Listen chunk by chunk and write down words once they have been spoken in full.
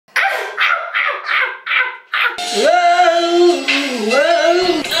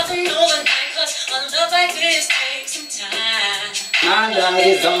My love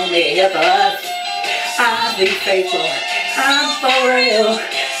is only a buzz. I'll be faithful. I'm for real.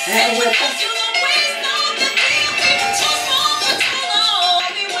 And with us.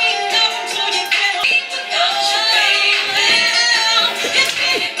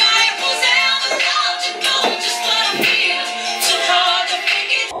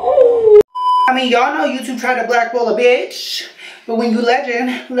 I mean, y'all know YouTube tried to blackball a bitch. But when you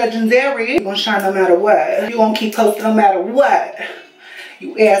legendary, you're gonna shine no matter what. You gonna keep posting no matter what.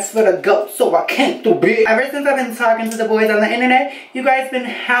 You asked for the goat, so I can't do it. Ever since I've been talking to the boys on the internet, you guys been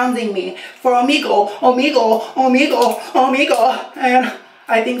hounding me for Omegle, Omegle, Omegle, Omegle. And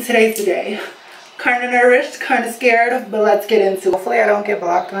I think today's the day. Kind of nervous, kind of scared, but let's get into it. Hopefully I don't get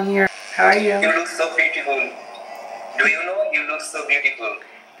blocked on here. How are you? You look so beautiful. Do you know you look so beautiful?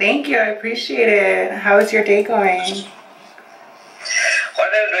 Thank you, I appreciate it. How is your day going?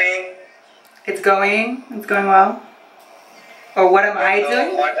 What are you doing? It's going well. Or what am I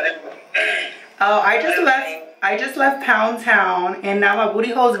doing? What are you doing? Oh, I just left Pound Town, and now my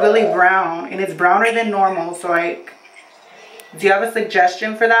booty hole is really brown, and it's browner than normal. So like, do you have a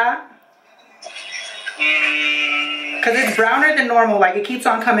suggestion for that? Cause it's browner than normal, like it keeps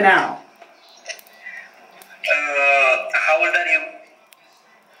on coming out. How old are you?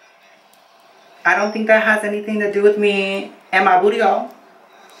 I don't think that has anything to do with me and my booty hole.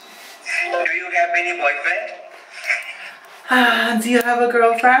 Do you have any boyfriend? Do you have a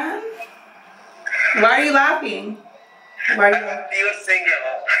girlfriend? Why are you laughing? Why are you I'm pure single.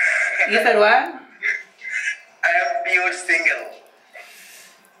 You said what? I am pure single.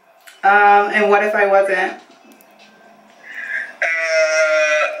 And what if I wasn't?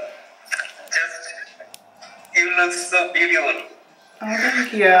 You look so beautiful. Oh,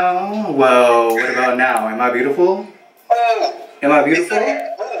 thank you. Whoa, what about now? Am I beautiful? Oh. Am I beautiful?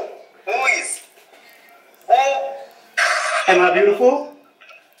 Who is? Oh. Am I beautiful?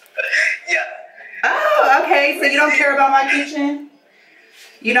 Yeah. Oh, okay. So you don't care about my kitchen?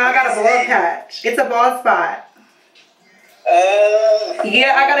 You know, I got a bald patch. It's a bald spot. Oh.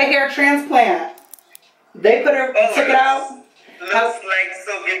 Yeah, I got a hair transplant. They took it out. Looks like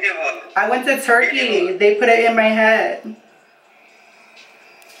so beautiful. I went to Turkey. They put it in my head.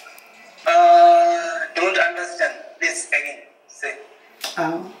 Don't understand. Please again say.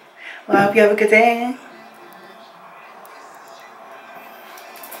 Oh. Well, I hope you have a good day.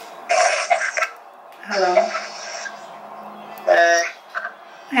 Hello. Hey.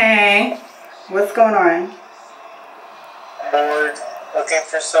 Hey. What's going on? Bored. Looking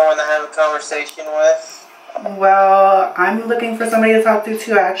for someone to have a conversation with. Well, I'm looking for somebody to talk to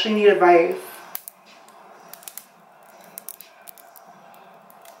too. I actually need advice.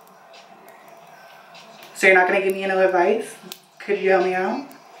 So you're not going to give me no advice? Could you help me out?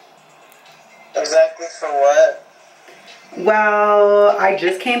 Exactly for what? Well, I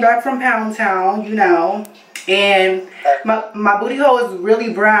just came back from Pound Town, you know, and my booty hole is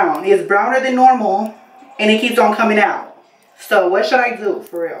really brown. It's browner than normal, and it keeps on coming out. So what should I do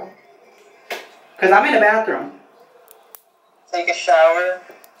for real? Because I'm in the bathroom. Take a shower,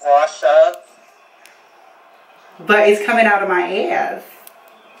 wash up. But it's coming out of my ass.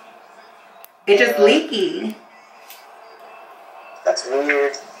 It's just leaky. That's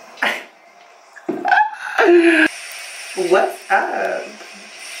weird. What's up?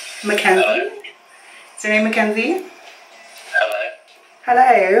 Mackenzie? Hello. Is your name Mackenzie? Hello.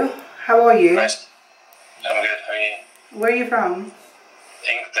 Hello. How are you? Nice. I'm good. How are you? Where are you from?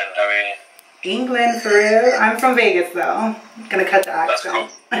 England. How are you? England, for real? I'm from Vegas, though. I'm gonna cut the accent.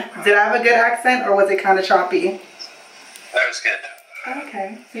 That's cool. Did I have a good accent, or was it kind of choppy? That was good.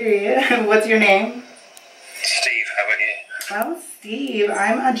 Okay, period. What's your name? Steve, how about you? Oh, Steve.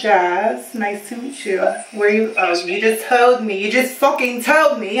 I'm a Jazz. Nice to meet you. Where you? Oh, you just told me. You just fucking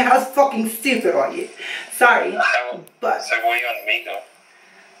told me. How fucking stupid are you? Sorry. But so were you on Omegle?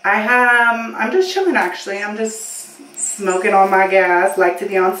 I'm just chilling actually. I'm just smoking on my gas. Like to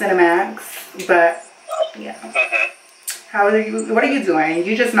be on Cinemax. But yeah. How are you? What are you doing?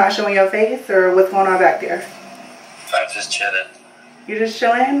 You just not showing your face, or what's going on back there? I'm just chilling. You're just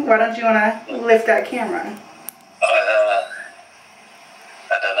chilling? Why don't you want to lift that camera? I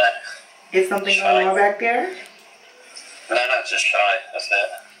don't know. Is something going on back there? No, just shy. That's it.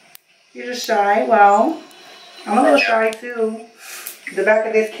 You're just shy? Well, I'm a little shy too. The back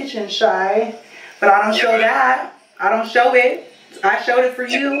of this kitchen shy. But I don't show that. I don't show it. I showed it for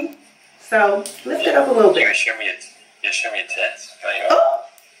you. So, lift it up a little bit. You show me your tits. Oh,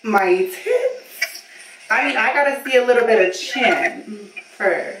 my tits? I mean, I gotta see a little bit of chin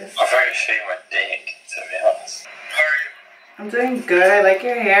first. I've already shown my dick, to be honest. How are you? I'm doing good. I like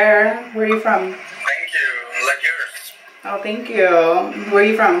your hair. Where are you from? Thank you. Oh, thank you. Where are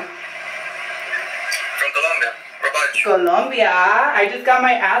you from? From Colombia. What about you? Colombia. I just got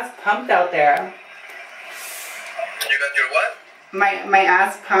my ass pumped out there. You got your what? My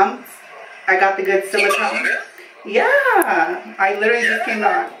ass pumped. I got the good In silicone. Colombia? Yeah. I literally just came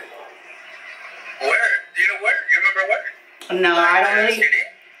back. Where? Do you know where? You remember where? No, Like I don't really.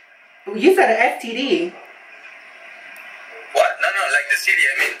 STD? You said an STD. What? No, like the city,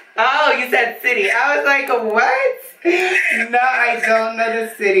 I mean. Oh, you said city. I was like, what? No, I don't know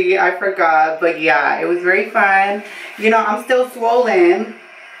the city. I forgot. But yeah, it was very fun. You know, I'm still swollen.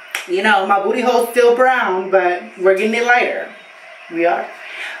 You know, my booty hole's still brown, but we're getting it lighter. We are.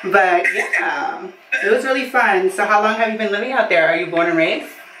 But yeah, it was really fun. So how long have you been living out there? Are you born and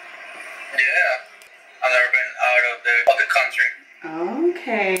raised? Yeah. I've never been out of the country.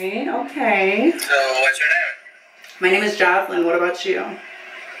 Okay, okay. So, what's your name? My name is Jocelyn. What about you? Can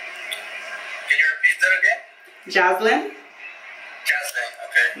you repeat that again? Jocelyn? Jasmine,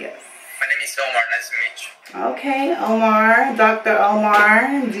 okay. Yes. My name is Omar, nice to meet you. Okay, Omar. Dr.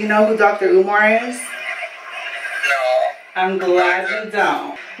 Omar. Do you know who Dr. Umar is? No. I'm glad you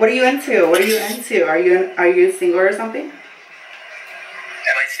don't. What are you into? What are you into? Are you single or something? Am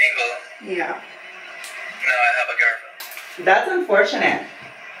I single? Yeah. No, I have a girlfriend. That's unfortunate.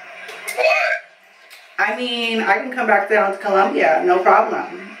 Why? I mean, I can come back down to Colombia, no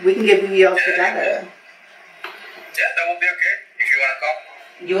problem. We can get BBLs together. Yeah, that will be okay. If you want to come.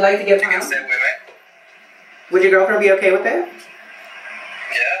 You would like to get You can pounds? stay with me. Would your girlfriend be okay with it?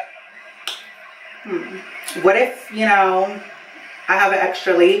 Yeah. What if, you know, I have an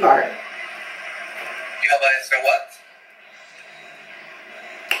extra lady part? You have an extra what?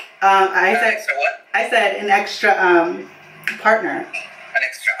 Extra what? I said an extra partner. An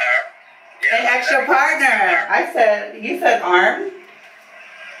extra arm? Yeah, An extra partner. You said arm?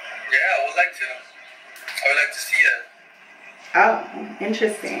 Yeah, I would like to. I would like to see that. Oh,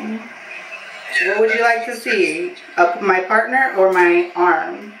 interesting. Yeah, What would you like to see? My partner or my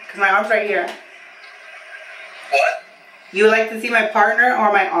arm? Because my arm's right here. What? You would like to see my partner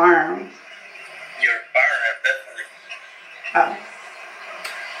or my arm? Your partner, definitely. Oh.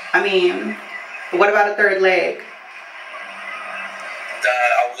 I mean, what about a third leg?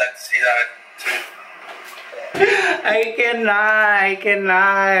 I would like to see that too. I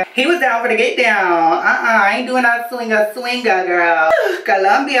cannot. He was down for the get down. I ain't doing that swinga, girl.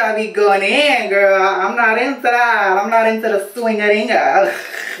 Colombia, I be going in, girl. I'm not into that. I'm not into the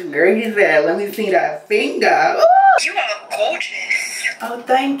swinga-dinga. Girl, he said, let me see that finger. Ooh. You are gorgeous. Oh,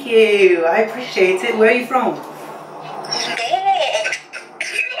 thank you. I appreciate it. Where are you from? No,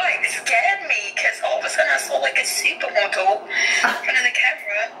 you like scared me because all of a sudden I saw like a supermodel in front of the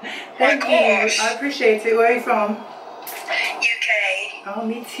camera. Thank you. I appreciate it. Where are you from? UK. Oh,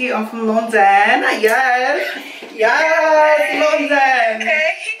 me too. I'm from London. Yes. Yes, London.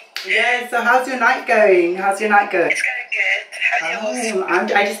 Okay. Yes. So how's your night going? How's your night going? It's going good. How's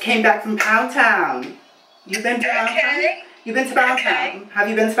yours? I just came back from Pound Town. You've been to Pound Town? You've been to Pound Town? Have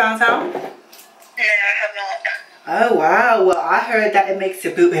you been to Pound Town? No, I have not. Oh, wow. Well, I heard that it makes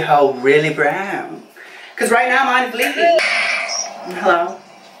your booty hole really brown. Because right now mine is leaking. Hello?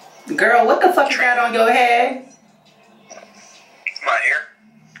 Girl, what the fuck is that on your head? My hair.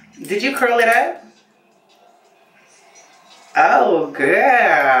 Did you curl it up? Oh,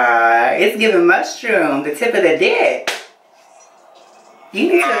 girl. It's giving mushroom, the tip of the dick. You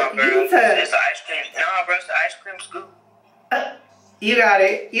need to... It's the ice cream. No, bro, it's the ice cream scoop. You got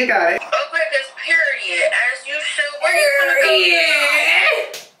it. You got it. Okay, this period. As you should. Where you gonna go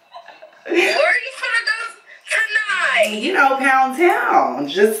now? Where you gonna go tonight? You know, Pound Town.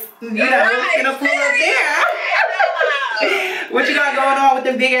 Just, you know, gonna pull up there. What you got going on with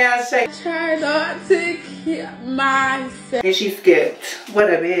the big ass shakes? Try not to keep myself. And she skipped. What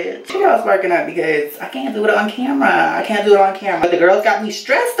a bitch. She was sparking up because I can't do it on camera. I can't do it on camera. But the girls got me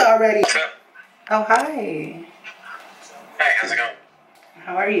stressed already. Oh, hi. Hey, how's it going?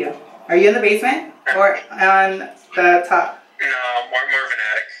 How are you? Are you in the basement or on the top? No, more of an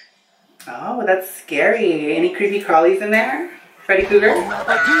attic. Oh, that's scary. Any creepy crawlies in there? Freddy Cougar? I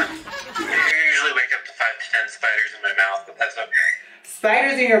usually wake up to 5 to 10 spiders in my mouth, but that's okay.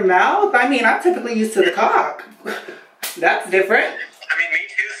 Spiders in your mouth? I mean, I'm typically used to the cock. That's different. I mean, me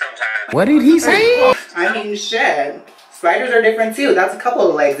too sometimes. What did he say? I mean, shit. Spiders are different too. That's a couple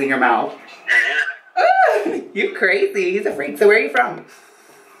of legs in your mouth. Yeah. You crazy. He's a freak. So where are you from?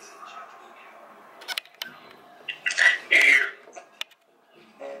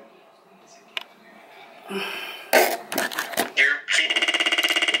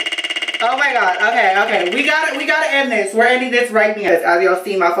 Oh my god. Okay. We gotta end this. We're ending this right now. As y'all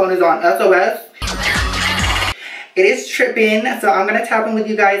see, my phone is on SOS. It is tripping, so I'm going to tap in with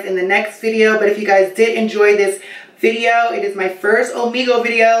you guys in the next video. But if you guys did enjoy this video, it is my first Omegle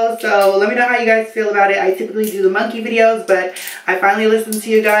video, so let me know how you guys feel about it. I typically do the monkey videos, but I finally listened to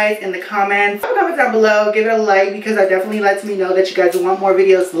you guys in the comments. Comment down below, give it a like, because that definitely lets me know that you guys want more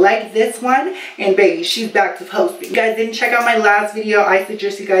videos like this one. And baby, she's back to posting. If you guys didn't check out my last video, I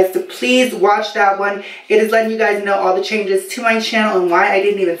suggest you guys to please watch that one. It is letting you guys know all the changes to my channel and why I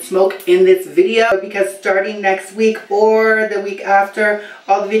didn't even smoke in this video, because starting next week or the week after,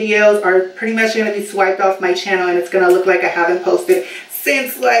 all the videos are pretty much going to be swiped off my channel, and it's going to look like I haven't posted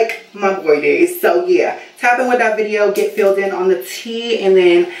since like my boy days. So yeah, tap in with that video, get filled in on the tea, and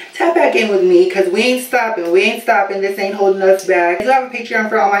then tap back in with me, because we ain't stopping. This ain't holding us back. I do have a Patreon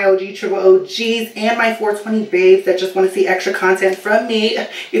for all my OG, triple OGs, and my 420 babes that just want to see extra content from me,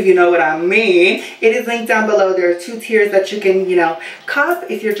 if you know what I mean. It is linked down below. There are 2 tiers that you can, you know, cop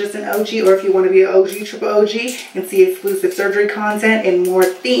if you're just an OG, or if you want to be an OG, triple OG, and see exclusive surgery content and more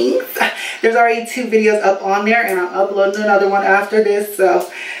things. There's already 2 videos up on there, and I'm uploading another one after this, so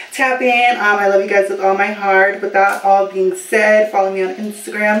tap in. I love you guys with all my heart. With that all being said, follow me on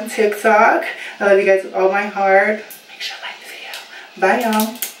Instagram, TikTok. I love you guys with all my heart. Make sure to like the video. Bye,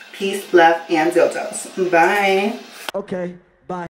 y'all. Peace, love, and dildos. Bye. Okay.